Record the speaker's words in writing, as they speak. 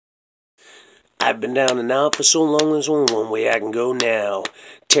I've been down and out for so long, there's only one way I can go now.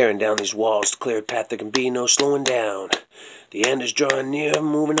 Tearing down these walls to clear a path, there can be no slowing down. The end is drawing near, I'm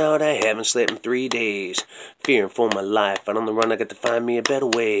moving out, I haven't slept in 3 days. Fearing for my life, out on the run, I got to find me a better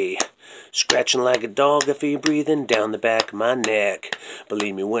way. Scratching like a dog, I feel you breathing down the back of my neck.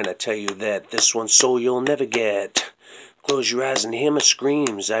 Believe me when I tell you that this one's so you'll never get. Close your eyes and hear my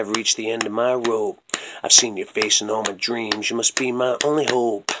screams, I've reached the end of my rope. I've seen your face in all my dreams, you must be my only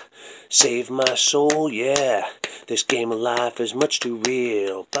hope. Save my soul, yeah. This game of life is much too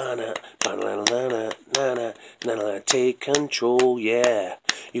real. Ba-na, ba-na-na-na, na-na, na-na, take control, yeah.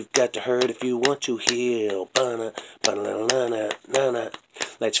 You've got to hurt if you want to heal. Ba-na, ba-na-na-na, na-na.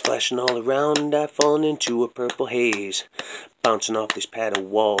 Lights flashing all around and I've fallen into a purple haze. Bouncing off these padded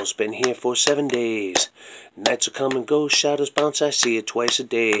walls, been here for 7 days. Nights will come and go, shadows bounce, I see it twice a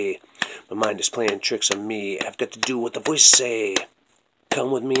day. My mind is playing tricks on me, I've got to do what the voices say.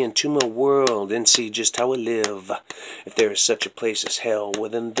 Come with me into my world and see just how I live. If there is such a place as hell, well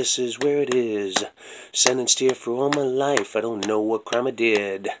then this is where it is. Sentenced here for all my life, I don't know what crime I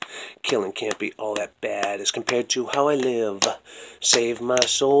did. Killing can't be all that bad as compared to how I live. Save my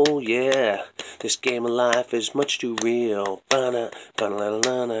soul, yeah. This game of life is much too real. Ba-na,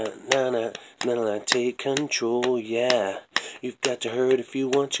 ba-na-na-na, na-na, na-na, take control, yeah. You've got to hurt if you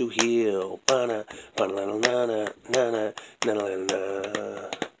want to heal. Ba-na, ba-na-na-na, na-na, na-na-na.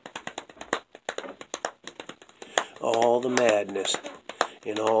 All the madness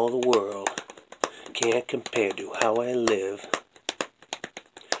in all the world can't compare to how I live.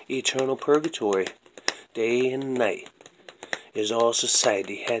 Eternal purgatory, day and night, is all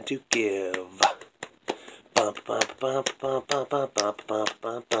society had to give. Bum, bum, bum, bum, bum, bum, bum, bum,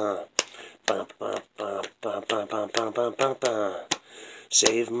 bum, bum.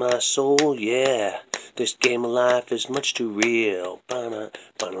 Save my soul, yeah. This game of life is much too real. Ba-na,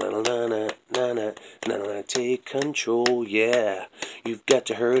 ba-na-na-na, na-na, na-na, take control, yeah. You've got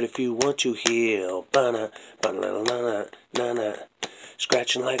to hurt if you want to heal. Ba-na, ba-na-na-na, na-na.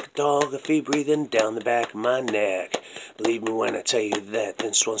 Scratching like a dog, I feel breathing down the back of my neck. Believe me when I tell you that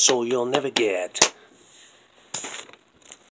this one soul you'll never get.